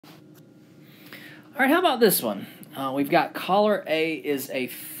All right, how about this one? We've got collar A is a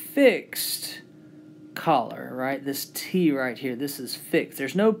fixed collar, right? This T right here, this is fixed.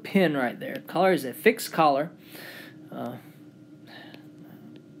 There's no pin right there. Collar is a fixed collar.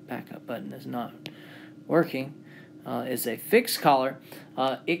 Backup button is not working. Is a fixed collar.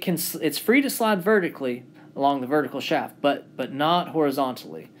 It's free to slide vertically along the vertical shaft, but not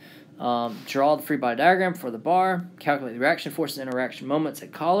horizontally. Draw the free body diagram for the bar. Calculate the reaction forces and interaction moments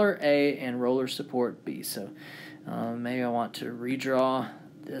at collar A and roller support B. So maybe I want to redraw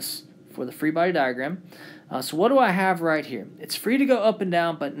this for the free body diagram. So what do I have right here? It's free to go up and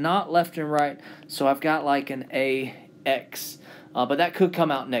down, but not left and right. So I've got like an AX, but that could come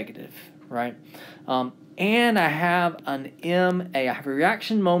out negative, right? And I have an MA. I have a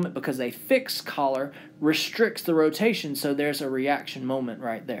reaction moment because a fixed collar restricts the rotation, so there's a reaction moment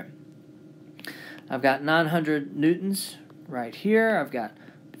right there. I've got 900 newtons right here. I've got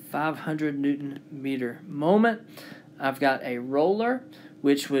 500 newton meter moment. I've got a roller,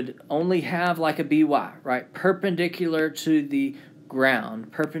 which would only have like a BY, right? Perpendicular to the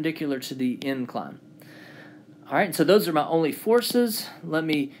ground, perpendicular to the incline. All right, so those are my only forces.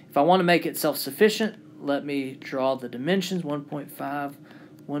 If I want to make it self-sufficient, let me draw the dimensions, 1.5,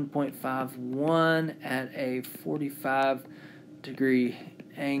 1.51 at a 45-degree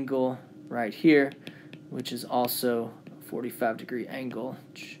angle right here, which is also a 45-degree angle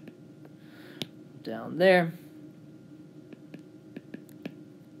down there.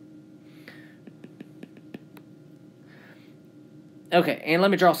 Okay, and let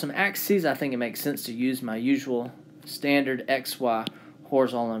me draw some axes. I think it makes sense to use my usual standard XY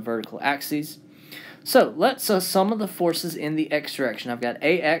horizontal and vertical axes. So let's sum of the forces in the x direction. I've got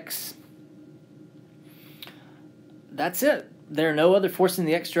AX. That's it. There are no other forces in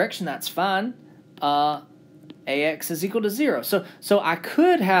the x direction. That's fine. AX is equal to 0. So I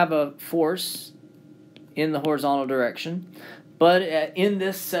could have a force in the horizontal direction, but in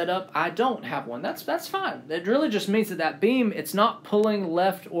this setup, I don't have one. That's fine. It really just means that beam, it's not pulling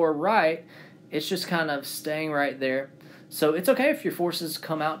left or right. It's just kind of staying right there. So it's okay if your forces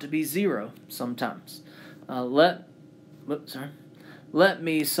come out to be 0 sometimes. Let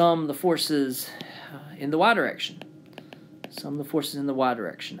me sum the forces in the y direction. Sum the forces in the y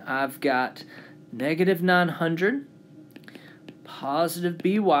direction. I've got negative 900, positive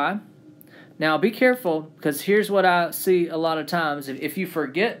by. Now be careful, because here's what I see a lot of times. If you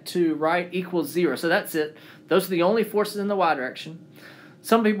forget to write equals 0, so that's it. Those are the only forces in the y direction.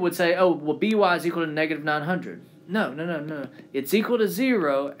 Some people would say, oh, well, by is equal to negative 900. No. It's equal to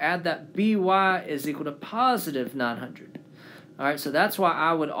 0. Add that by is equal to positive 900. All right, so that's why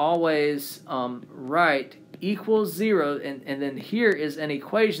I would always write equals 0, and then here is an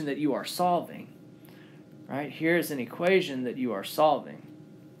equation that you are solving. Right, here is an equation that you are solving.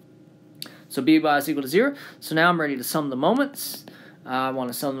 So by is equal to 0. So now I'm ready to sum the moments. I want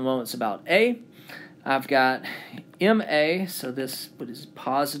to sum the moments about A. I've got MA, so this is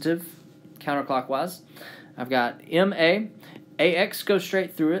positive counterclockwise. I've got MA. AX goes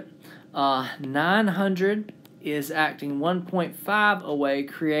straight through it. 900 is acting 1.5 away,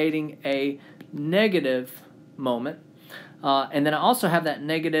 creating a negative moment. And then I also have that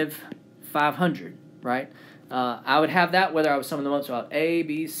negative 500, right? I would have that whether I was summing the moments about A,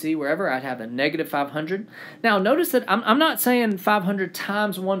 B, C, wherever. I'd have a negative 500. Now, notice that I'm not saying 500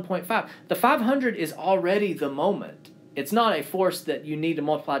 times 1.5. The 500 is already the moment. It's not a force that you need to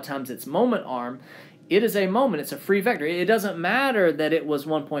multiply times its moment arm. It is a moment. It's a free vector. It doesn't matter that it was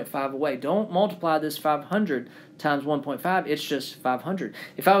 1.5 away. Don't multiply this 500 times 1.5. It's just 500.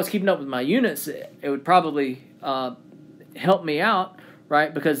 If I was keeping up with my units, it would probably help me out,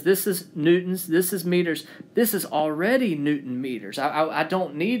 right? Because this is newtons, this is meters, this is already Newton meters. I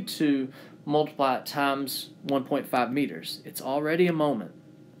don't need to multiply it times 1.5 meters. It's already a moment.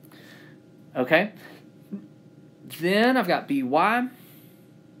 Okay? Then I've got by,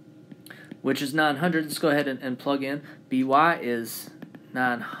 which is 900. Let's go ahead and plug in. by is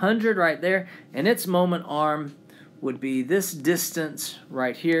 900 right there, and its moment arm would be this distance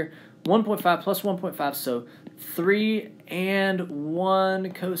right here, 1.5 plus 1.5, so 3 and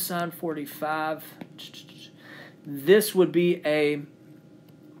 1 cosine 45. This would be a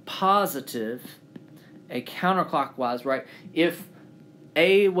positive, a counterclockwise, right? If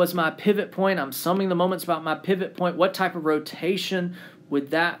A was my pivot point, I'm summing the moments about my pivot point. What type of rotation would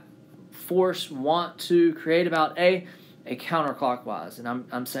that force want to create about A? A counterclockwise. And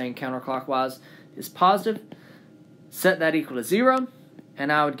I'm saying counterclockwise is positive. Set that equal to 0,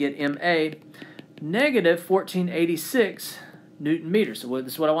 and I would get MA negative 1486 Newton meters. So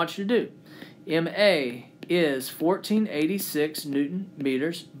this is what I want you to do. MA is 1486 Newton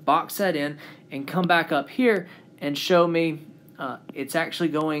meters. Box that in and come back up here and show me it's actually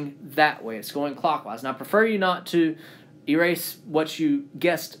going that way. It's going clockwise. Now, I prefer you not to erase what you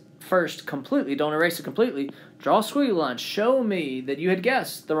guessed first completely. Don't erase it completely. Draw a squiggly line. Show me that you had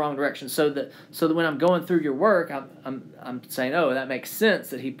guessed the wrong direction, so that when I'm going through your work, I'm saying, oh, that makes sense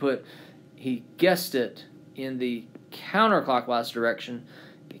that he guessed it in the counterclockwise direction.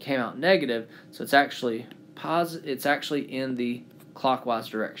 It came out negative, so it's actually It's actually in the clockwise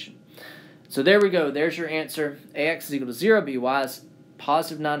direction. So there we go. There's your answer. AX is equal to 0. BY is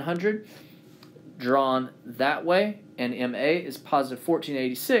positive 900, drawn that way. And MA is positive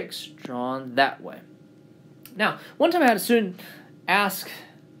 1486, drawn that way. Now, one time I had a student ask,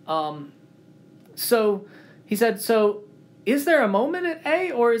 so he said, so is there a moment at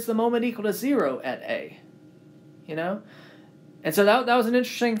A, or is the moment equal to 0 at A? You know? And so that was an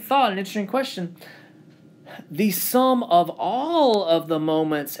interesting thought, an interesting question. The sum of all of the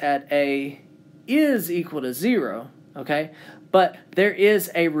moments at A is equal to 0, okay? But there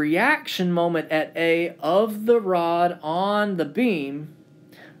is a reaction moment at A of the rod on the beam,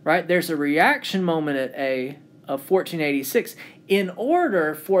 right? There's a reaction moment at A of 1486 in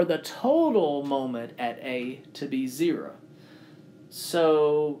order for the total moment at A to be 0.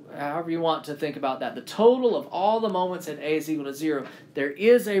 So, however you want to think about that, the total of all the moments at A is equal to 0. There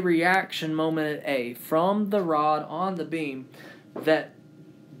is a reaction moment at A from the rod on the beam that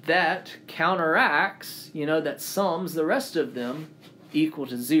counteracts, that sums the rest of them equal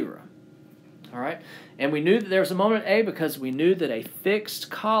to 0. All right? And we knew that there was a moment at A because we knew that a fixed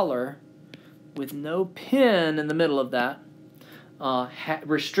collar with no pin in the middle of that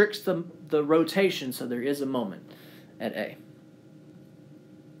restricts the rotation, so there is a moment at A.